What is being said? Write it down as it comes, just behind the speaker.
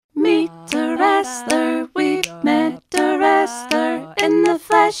wrestler. We met a wrestler in the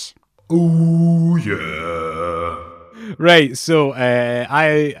flesh. Oh, yeah. Right, so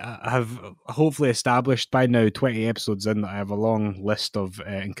I have hopefully established by now 20 episodes in that I have a long list of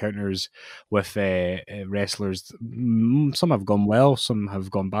encounters with wrestlers. Some have gone well, some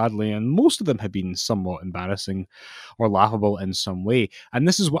have gone badly, and most of them have been somewhat embarrassing or laughable in some way. And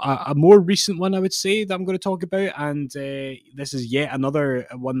this is a more recent one, I would say, that I'm going to talk about. And this is yet another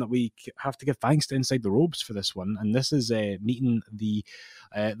one that we have to give thanks to Inside the Ropes for this one. And this is meeting the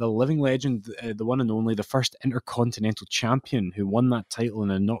living legend, the one and only, the first Intercontinental Champion who won that title in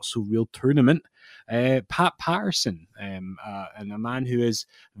a not-so-real tournament, Pat Patterson, and a man who is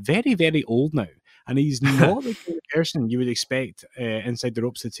very, very old now. And he's not the kind of person you would expect Inside the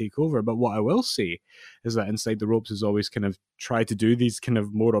Ropes to take over. But what I will say is that Inside the Ropes has always kind of tried to do these kind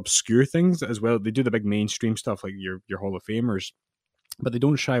of more obscure things as well. They do the big mainstream stuff like your Hall of Famers, but they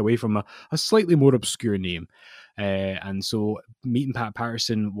don't shy away from a slightly more obscure name. And so meeting Pat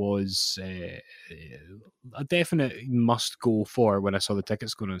Patterson was a definite must go for when I saw the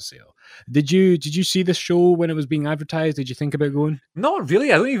tickets going on sale. Did you see this show when it was being advertised? Did you think about going? Not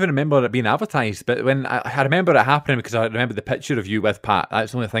really. I don't even remember it being advertised, but when I remember it happening because I remember the picture of you with Pat.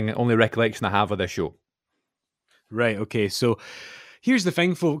 That's the only recollection I have of this show. Right. Okay. So here's the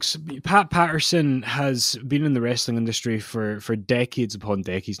thing, folks. Pat Patterson has been in the wrestling industry for decades upon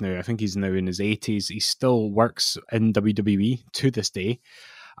decades now. I think he's now in his 80s. He still works in WWE to this day.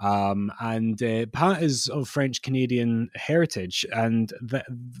 And Pat is of French-Canadian heritage, and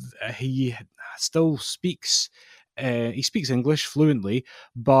he still speaks... he speaks English fluently,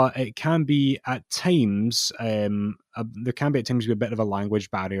 but it can be at times... there can be at times a bit of a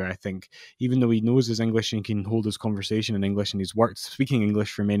language barrier, I think, even though he knows his English and can hold his conversation in English, and he's worked speaking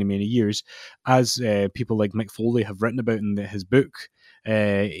English for many, many years, as people like Mick Foley have written about in his book.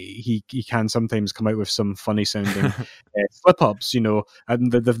 He can sometimes come out with some funny sounding slip-ups,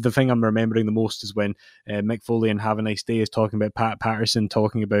 and the thing I'm remembering the most is when Mick Foley in Have a Nice Day is talking about Pat Patterson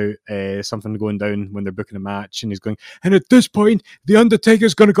talking about something going down when they're booking a match, and he's going, and at this point the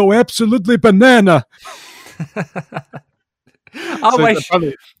Undertaker's going to go absolutely banana.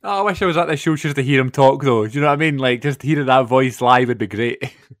 I wish I was at this show just to hear him talk, though. Do you know what I mean? Like, just hearing that voice live would be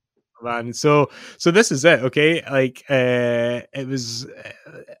great. Man, so this is it, okay? Like, it was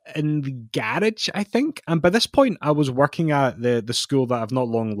in the garage, I think, and by this point, I was working at the school that I've not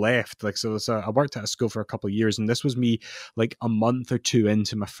long left. Like, so I worked at a school for a couple of years, and this was me like a month or two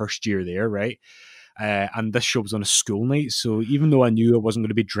into my first year there, right? And this show was on a school night, so even though I knew I wasn't going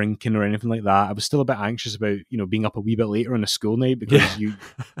to be drinking or anything like that, I was still a bit anxious about being up a wee bit later on a school night because I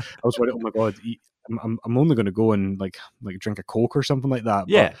was worried, oh my god, I'm only going to go and like drink a Coke or something like that.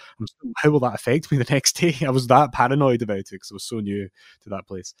 Yeah, but how will that affect me the next day? I was that paranoid about it because I was so new to that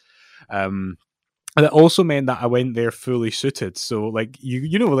place. And it also meant that I went there fully suited. So, like,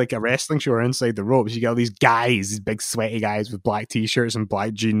 like a wrestling show or Inside the Ropes, you get all these guys, these big sweaty guys with black t-shirts and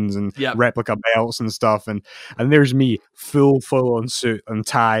black jeans and replica belts and stuff. And there's me, full on suit and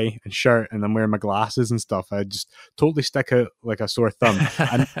tie and shirt, and I'm wearing my glasses and stuff. I just totally stick out like a sore thumb.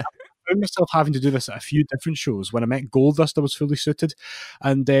 And I found myself having to do this at a few different shows. When I met Goldust, I was fully suited.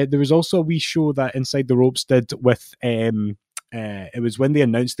 And there was also a wee show that Inside the Ropes did with... it was when they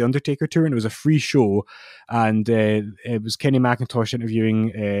announced the Undertaker tour, and it was a free show, and it was Kenny McIntosh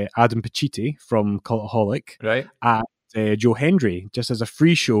interviewing Adam Pacitti from Cultaholic, right? And Joe Hendry, just as a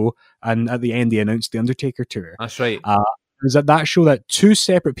free show, and at the end they announced the Undertaker tour. That's right. It was at that show that two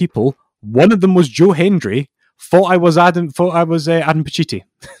separate people, one of them was Joe Hendry, thought I was Adam Pacitti.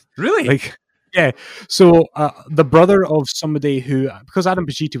 Really? Like, yeah. So the brother of somebody who, because Adam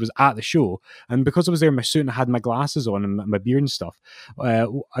Pacitti was at the show, and because I was there in my suit and I had my glasses on and my beard and stuff,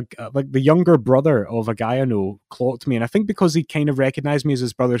 like the younger brother of a guy I know clocked me, and I think because he kind of recognized me as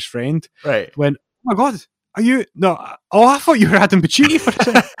his brother's friend, right? Went, oh my god, are you? No, oh, I thought you were Adam Pacitti for a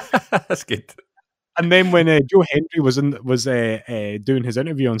second. That's good. And then when Joe Hendry was doing his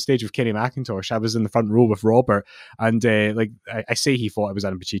interview on stage with Kenny McIntosh, I was in the front row with Robert, and I say he thought I was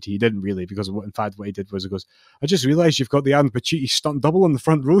Adam Pacitti. He didn't really, because in fact what he did was he goes, "I just realised you've got the Adam Pacitti stunt double in the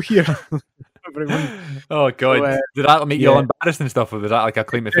front row here." Oh god, so, did that make you all embarrassed and stuff, or was that like a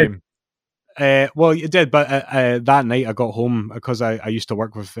claim to fame? Well, it did, but that night I got home because I used to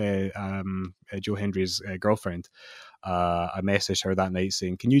work with Joe Hendry's girlfriend. I messaged her that night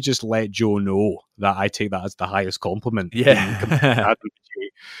saying, "Can you just let Joe know that I take that as the highest compliment?" Yeah.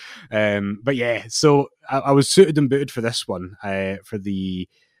 But yeah, so I was suited and booted for this one, for the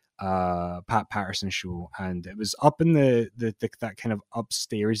Pat Patterson show, and it was up in the that kind of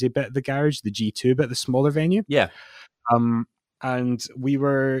upstairsy bit of the garage, the G2 bit, the smaller venue. Yeah. and we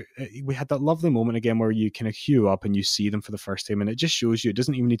had that lovely moment again where you kind of queue up and you see them for the first time, and it just shows you it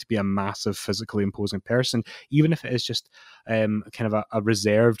doesn't even need to be a massive physically imposing person, even if it is just kind of a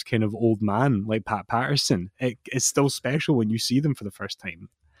reserved kind of old man like Pat Patterson. It's still special when you see them for the first time.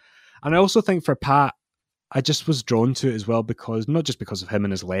 And I also think for Pat, I just was drawn to it as well because not just because of him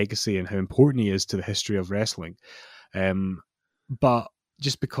and his legacy and how important he is to the history of wrestling, but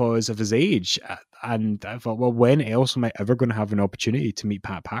just because of his age. And I thought, well, when else am I ever going to have an opportunity to meet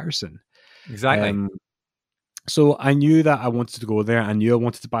Pat Patterson? Exactly. So I knew that I wanted to go there. I knew I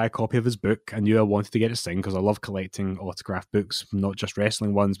wanted to buy a copy of his book. I knew I wanted to get it signed because I love collecting autographed books, not just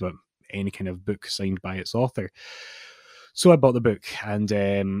wrestling ones, but any kind of book signed by its author. So I bought the book, and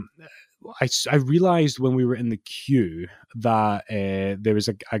I realized when we were in the queue that there was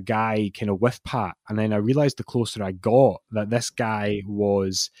a guy kind of with Pat, and then I realized the closer I got that this guy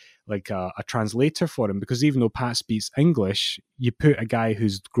was like a translator for him, because even though Pat speaks English, you put a guy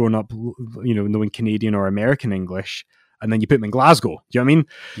who's grown up, knowing Canadian or American English, and then you put him in Glasgow. Do you know what I mean?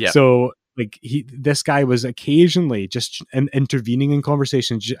 Yeah. So like this guy was occasionally just intervening in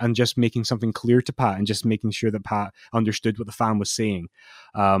conversations and just making something clear to Pat and just making sure that Pat understood what the fan was saying.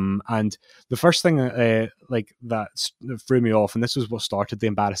 And the first thing like that threw me off, and this was what started the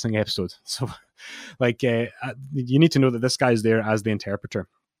embarrassing episode. So like you need to know that this guy's there as the interpreter.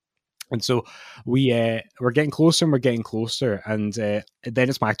 And so we're getting closer and we're getting closer, and then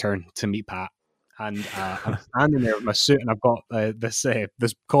it's my turn to meet Pat. And I'm standing there with my suit, and I've got this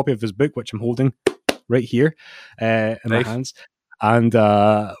copy of his book, which I'm holding right here in my hands. And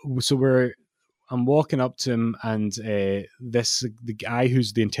so I'm walking up to him, and the guy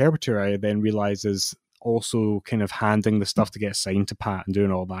who's the interpreter, I then realize is also kind of handing the stuff to get signed to Pat and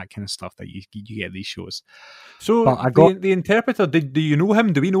doing all that kind of stuff that you get at these shows. So the interpreter, do you know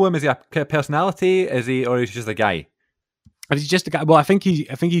him? Do we know him? Is he a personality? Is he, or is he just a guy? And he's just a guy. Well, I think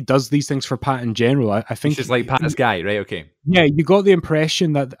he does these things for Pat in general. I think he's just like Pat's guy, right? Okay. Yeah, you got the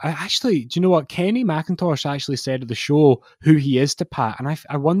impression that do you know what? Kenny McIntosh actually said at the show who he is to Pat, and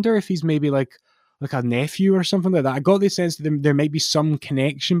I wonder if he's maybe like a nephew or something like that. I got the sense that there might be some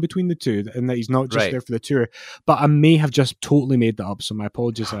connection between the two, and that he's not just there for the tour. But I may have just totally made that up, so my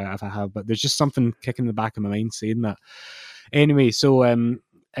apologies if I have. But there's just something kicking in the back of my mind saying that. Anyway, so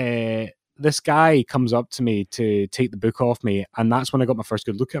this guy comes up to me to take the book off me, and that's when I got my first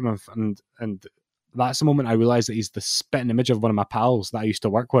good look at him, and that's the moment I realized that he's the spitting image of one of my pals that I used to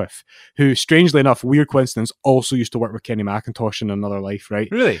work with, who, strangely enough, weird coincidence, also used to work with Kenny McIntosh in another life, right?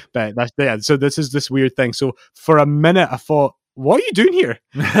 Really? But so this is this weird thing. So for a minute I thought, what are you doing here?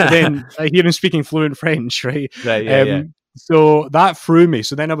 Then I hear him speaking fluent French, right? Right, yeah. So that threw me.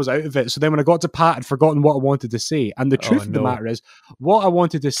 So then I was out of it. So then when I got to Pat, I'd forgotten what I wanted to say. And the truth of the matter is, what I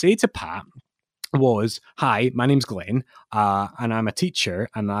wanted to say to Pat was, hi, my name's Glen, and I'm a teacher,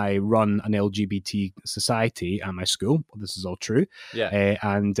 and I run an LGBT society at my school. This is all true. Yeah.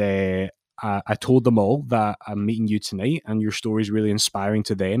 I told them all that I'm meeting you tonight, and your story is really inspiring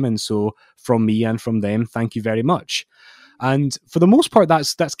to them. And so from me and from them, thank you very much. And for the most part,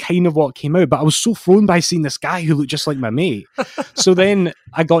 that's kind of what came out. But I was so thrown by seeing this guy who looked just like my mate. So then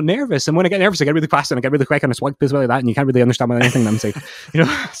I got nervous. And when I get nervous, I get really fast and I get really quick and I swag like that. And you can't really understand anything that I'm saying.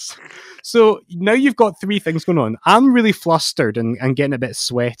 So now you've got three things going on. I'm really flustered and getting a bit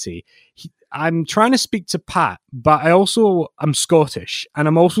sweaty. I'm trying to speak to Pat, but I'm Scottish and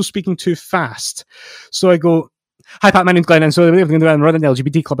I'm also speaking too fast. So I go, hi Pat, my name's Glen, and so I'm running the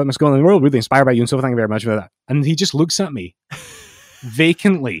LGBT club at my school, and we're all really inspired by you, and so thank you very much for that. And he just looks at me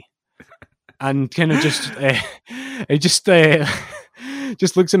vacantly and kind of just just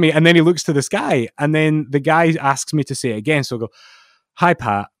looks at me, and then he looks to this guy, and then the guy asks me to say it again. So I go, hi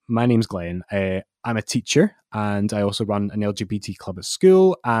Pat, my name's Glen. I'm a teacher, and I also run an LGBT club at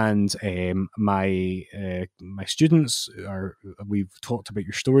school, and my students we've talked about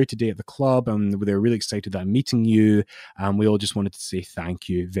your story today at the club, and they're really excited that I'm meeting you, and we all just wanted to say thank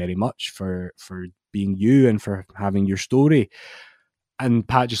you very much for being you and for having your story. And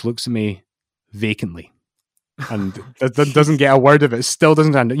Pat just looks at me vacantly and doesn't get a word of it. Still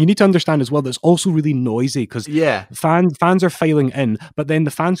doesn't understand. You need to understand as well that it's also really noisy because fans are filing in, but then the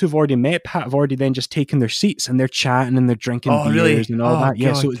fans who've already met Pat have already then just taken their seats and they're chatting and they're drinking beers and all that. God.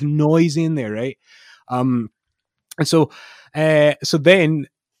 Yeah, so it's noisy in there, right? And so then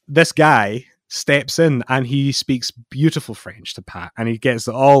this guy steps in and he speaks beautiful French to Pat and he gets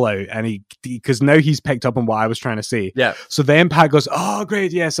it all out, and because now he's picked up on what I was trying to say. So then Pat goes, oh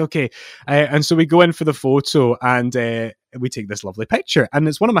great, yes, okay. And so we go in for the photo, and we take this lovely picture, and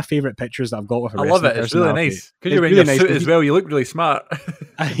it's one of my favorite pictures that I've got with a I wrestling love it. It's really personality. nice because you're wearing really your suit as well. You look really smart.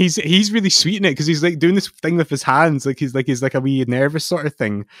 He's really sweet in it because he's like doing this thing with his hands, like he's like a wee nervous sort of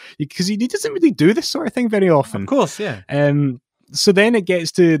thing, because he doesn't really do this sort of thing very often. Of course, yeah. So then it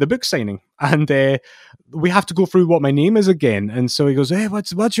gets to the book signing, and we have to go through what my name is again. And so he goes, "Hey,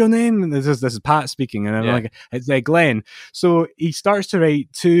 what's your name?" And this is Pat speaking, and I'm like, "It's Glen." So he starts to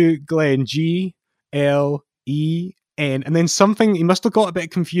write to Glen, Glen, and then something, he must have got a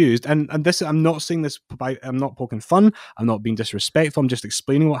bit confused. And this, I'm not saying this I'm not poking fun, I'm not being disrespectful, I'm just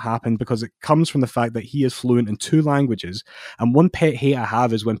explaining what happened, because it comes from the fact that he is fluent in 2 languages. And one pet hate I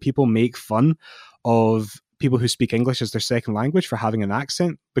have is when people make fun of people who speak English as their second language for having an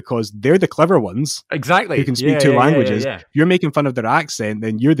accent, because they're the clever ones. Exactly. Who can speak 2 languages. You're making fun of their accent,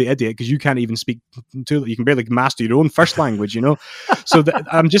 then you're the idiot because you can't even speak 2. You can barely master your own first language, you know? So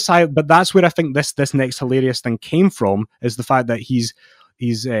but that's where I think this next hilarious thing came from, is the fact that he's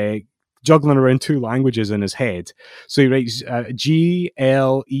juggling around 2 languages in his head. So he writes Glen,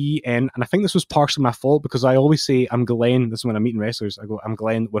 and I think this was partially my fault, because I always say I'm Glen. This is when I'm meeting wrestlers. I go, I'm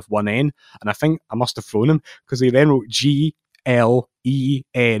Glen with 1 N, and I think I must have thrown him, because he then wrote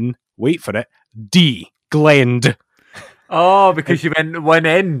Glen, wait for it, D, Glend. Oh, because you went 1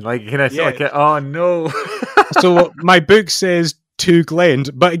 N, like kind of like oh no. So my book says to Glen,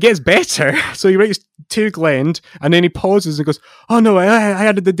 but it gets better. So he writes to Glen, and then he pauses and goes, "Oh no, I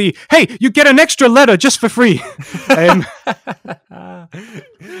added the D. Hey, you get an extra letter just for free."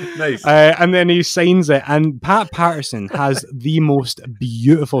 Nice. And then he signs it, and Pat Patterson has the most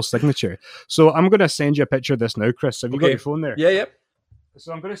beautiful signature. So I'm going to send you a picture of this now, Chris. Have you got your phone there? Yeah, yep.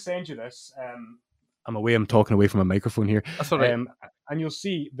 So I'm going to send you this. I'm talking away from a microphone here. That's all right. And you'll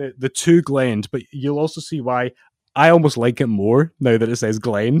see the 2 Glend, but you'll also see why I almost like it more now that it says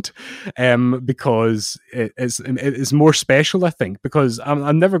Glend, because it's more special, I think, because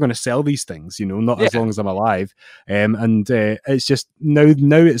I'm never going to sell these things, you know, not as long as I'm alive. And it's just now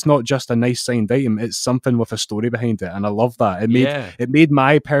it's not just a nice signed item; it's something with a story behind it, and I love that. It made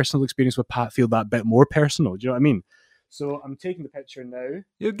my personal experience with Pat feel that bit more personal. Do you know what I mean? So I'm taking the picture now.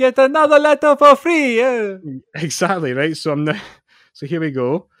 You get another letter for free. Yeah. Exactly right. So so here we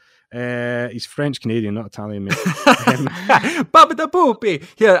go. He's French Canadian, not Italian, mate. Baba da Poopy.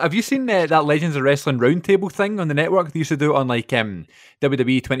 Here, have you seen that Legends of Wrestling Roundtable thing on the network? They used to do it on like WWE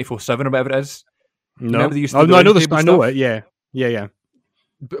 24/7 or whatever it is. No, I know this. I know it. Yeah.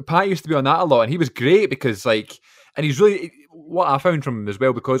 But Pat used to be on that a lot, and he was great because and he's really, what I found from him as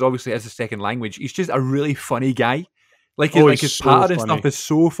well, because obviously it's a second language, he's just a really funny guy. Like his so pattern and funny. stuff is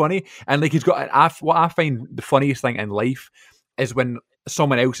so funny, and like he's got what I find the funniest thing in life is when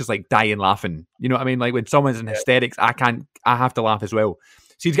someone else is like dying laughing. You know what I mean? Like when someone's in hysterics, I have to laugh as well.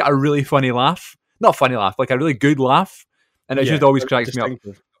 So he's got a really funny laugh, not funny laugh, like a really good laugh, and it just always cracks me up.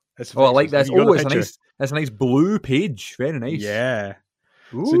 I like this. It's a nice blue page. Very nice. Yeah.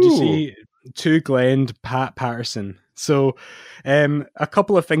 Ooh. So did you see 2 Glen, Pat Patterson? So a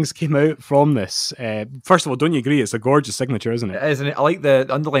couple of things came out from this. First of all, don't you agree? It's a gorgeous signature, isn't it? It is, and I like the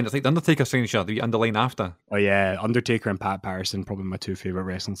underline. It's like the Undertaker signature, the underline after. Oh yeah, Undertaker and Pat Patterson, probably my 2 favorite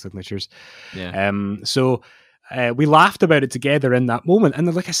wrestling signatures. Yeah. So we laughed about it together in that moment,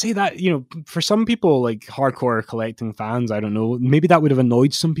 and like I say, that, you know, for some people, like hardcore collecting fans, I don't know, maybe that would have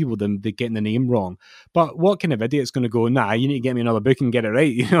annoyed some people, them getting the name wrong. But what kind of idiot's going to go, nah, you need to get me another book and get it right?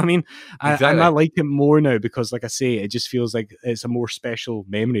 You know what I mean? Exactly. And I like it more now because, like I say, it just feels like it's a more special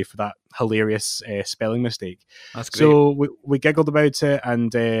memory for that hilarious spelling mistake. That's great. So we giggled about it,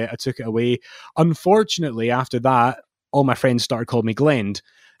 and I took it away. Unfortunately, after that, all my friends started calling me Glend.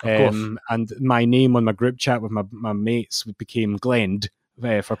 And my name on my group chat with my mates became Glend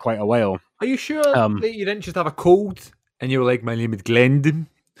for quite a while. Are you sure that you didn't just have a cold and you were like, my name is Glend?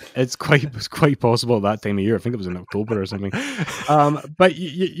 It was quite possible at that time of year. I think it was in October or something. But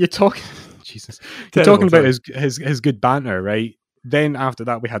you're talking, Jesus, you're talking about his good banter, right? Then after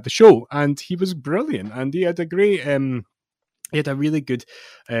that, we had the show, and he was brilliant, and he had a great. He had a really good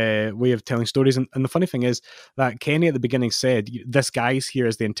way of telling stories. And the funny thing is that Kenny at the beginning said, this guy's here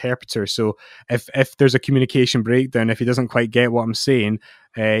as the interpreter. So if there's a communication breakdown, if he doesn't quite get what I'm saying,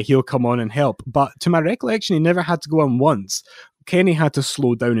 he'll come on and help. But to my recollection, he never had to go on once. Kenny had to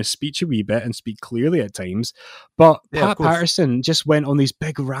slow down his speech a wee bit and speak clearly at times, but Pat Patterson just went on these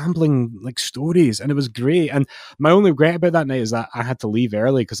big rambling like stories, and it was great. And my only regret about that night is that I had to leave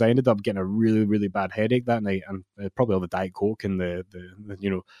early because I ended up getting a really, really bad headache that night, and probably all the Diet Coke and the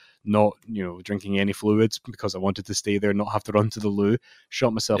not drinking any fluids because I wanted to stay there, not have to run to the loo.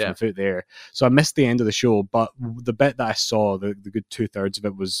 Shot myself in the foot there, so I missed the end of the show. But the bit that I saw, the good 2/3 of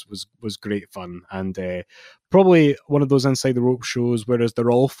it was great fun, and probably one of those inside the rope shows. Whereas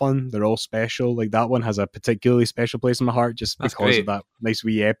they're all fun, they're all special. Like that one has a particularly special place in my heart just because of that nice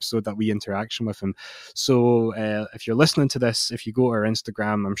wee episode, that wee interaction with him. So if you're listening to this, if you go to our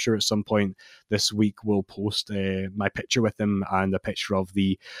Instagram, I'm sure at some point this week we'll post my picture with him and a picture of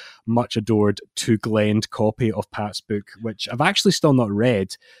the much adored to Glen copy of Pat's book, which I've actually still not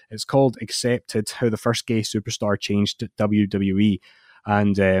read. It's called Accepted: How the First Gay Superstar Changed WWE.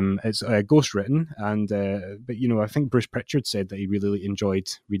 And it's ghost written, and but I think Bruce Pritchard said that he really enjoyed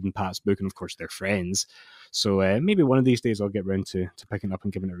reading Pat's book, and of course they're friends. So maybe one of these days I'll get round to picking it up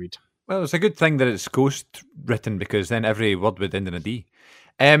and giving it a read. Well, it's a good thing that it's ghost written, because then every word would end in a D.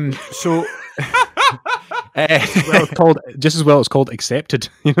 So just as well it's called Accepted.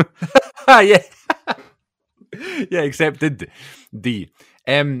 Yeah. Yeah, Accepted D.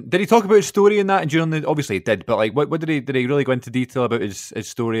 Did he talk about his story in that? And obviously he did, but like, what did he really go into detail about his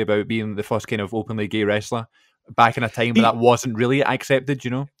story about being the first kind of openly gay wrestler back in a time where that wasn't really accepted?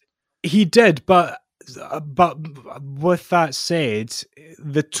 He did, but with that said,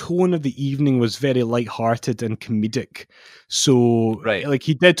 the tone of the evening was very light-hearted and comedic. So, like,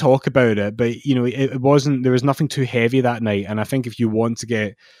 he did talk about it, but it wasn't. There was nothing too heavy that night. And I think if you want to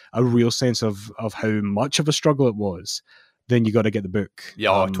get a real sense of how much of a struggle it was, then you got to get the book.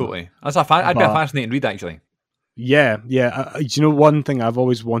 Yeah, totally. I'd be a fascinating read, actually. Yeah. One thing I've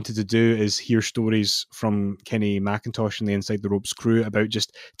always wanted to do is hear stories from Kenny McIntosh and the Inside the Ropes crew about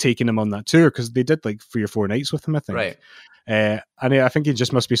just taking him on that tour, because they did like 3 or 4 nights with him, I think. Right. And I think he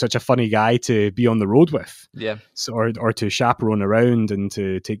just must be such a funny guy to be on the road with. Yeah. So, or to chaperone around and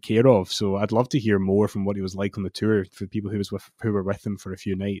to take care of. So I'd love to hear more from what he was like on the tour for the people who were with him for a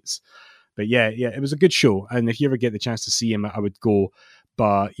few nights. But yeah, it was a good show. And if you ever get the chance to see him, I would go.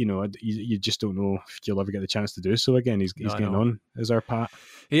 But, you just don't know if you'll ever get the chance to do so again. He's getting on, is our Pat.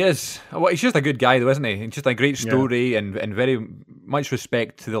 He is. Well, he's just a good guy, though, isn't he? He's just a great story, and very much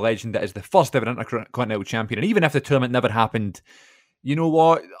respect to the legend that is the first ever Intercontinental Champion. And even if the tournament never happened, you know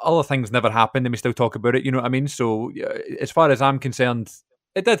what? Other things never happened, and we still talk about it, you know what I mean? So, as far as I'm concerned,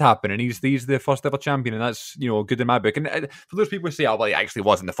 it did happen, and he's the first ever champion, and that's good in my book. And for those people who say, "Oh, well, he actually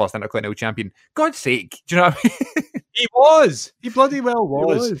wasn't the first Intercontinental Champion," God's sake, do you know what I mean? He was. He bloody well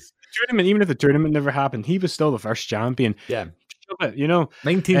was. The tournament, even if the tournament never happened, he was still the first champion. Yeah,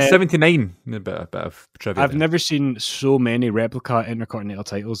 1979. A bit of trivia. I've never seen so many replica Intercontinental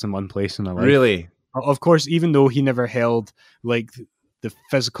titles in one place in my life. Really? Of course, even though he never held like the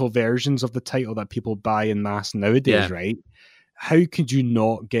physical versions of the title that people buy in mass nowadays, right? How could you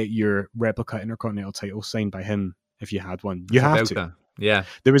not get your replica Intercontinental title signed by him if you had one? You have to. Yeah.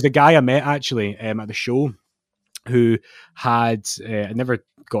 There was a guy I met actually at the show who had, I never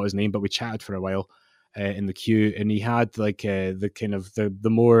got his name, but we chatted for a while in the queue, and he had like the kind of the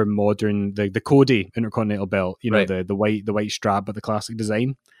more modern, the Cody Intercontinental belt, the white strap, but the classic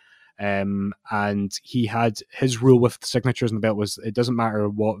design. And he had his rule with the signatures on the belt was it doesn't matter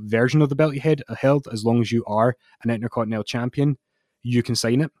what version of the belt you held, as long as you are an Intercontinental Champion, you can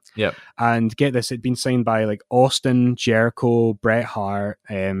sign it. Yeah. And get this, it'd been signed by like Austin, Jericho, Bret Hart,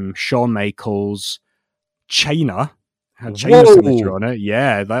 Shawn Michaels, China had China's signature on it.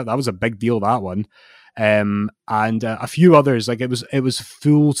 Yeah, that was a big deal, that one. And a few others. Like it was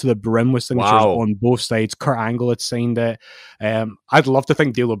full to the brim with signatures on both sides. Kurt Angle had signed it. I'd love to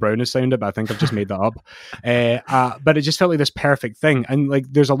think D'Lo Brown has signed it, but I think I've just made that up. But it just felt like this perfect thing. And like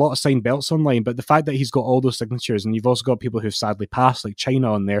there's a lot of signed belts online, but the fact that he's got all those signatures, and you've also got people who've sadly passed, like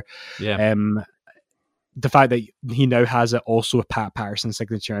China on there. Yeah. The fact that he now has it also a Pat Patterson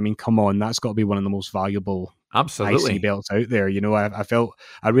signature, I mean, come on, that's got to be one of the most valuable IC belts out there.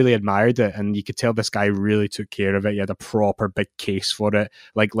 I really admired it, and you could tell this guy really took care of it. He had a proper big case for it,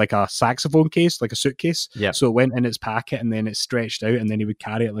 like a saxophone case, like a suitcase. Yeah. So it went in its packet, and then it stretched out, and then he would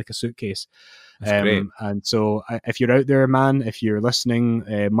carry it like a suitcase. Great. And so if you're out there, man, if you're listening,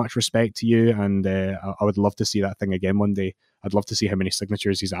 much respect to you, and I would love to see that thing again one day. I'd love to see how many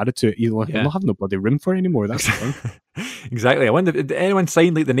signatures he's added to it. He'll not have no bloody room for it anymore. That's the thing. Exactly. I wonder, did anyone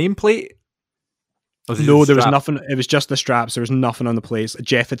sign like the nameplate? No, there was nothing. It was just the straps. There was nothing on the plates.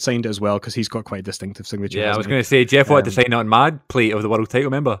 Jeff had signed it as well because he's got quite a distinctive signature. Yeah, I was going to say Jeff wanted to sign it on my plate of the world title.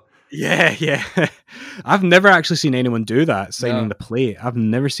 Remember? Yeah. I've never actually seen anyone do that, signing the plate. I've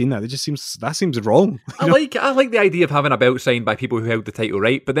never seen that. That seems wrong. I like the idea of having a belt signed by people who held the title,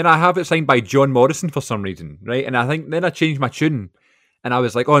 right? But then I have it signed by John Morrison for some reason, right? And I think then I changed my tune. And I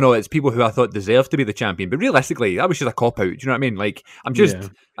was like, oh no, it's people who I thought deserved to be the champion. But realistically, that was just a cop out. Do you know what I mean? Like, I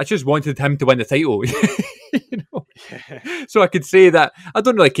just wanted him to win the title. You know? So I could say that I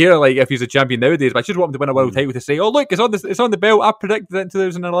don't really care like if he's a champion nowadays, but I just want him to win a world title to say, oh look, it's on the belt. I predicted it in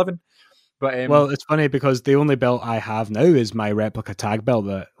 2011. But well, it's funny because the only belt I have now is my replica tag belt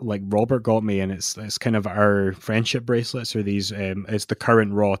that like Robert got me, and it's kind of our friendship bracelets, or these it's the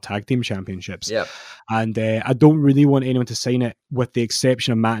current Raw Tag Team Championships. Yeah. And I don't really want anyone to sign it, with the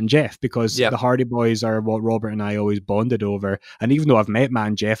exception of Matt and Jeff, because the Hardy Boys are what Robert and I always bonded over. And even though I've met Matt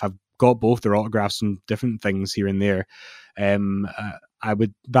and Jeff, I've got both their autographs and different things here and there.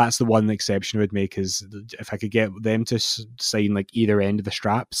 That's the one exception I would make, is if I could get them to sign like either end of the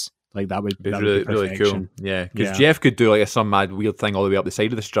straps. Like that would be really cool. Yeah, because Jeff could do like some mad weird thing all the way up the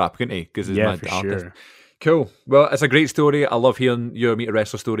side of the strap, couldn't he? Because he's mad for artist. sure. Cool. Well, it's a great story. I love hearing your Meet a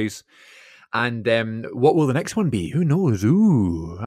Wrestler stories. And what will the next one be? Who knows? Ooh.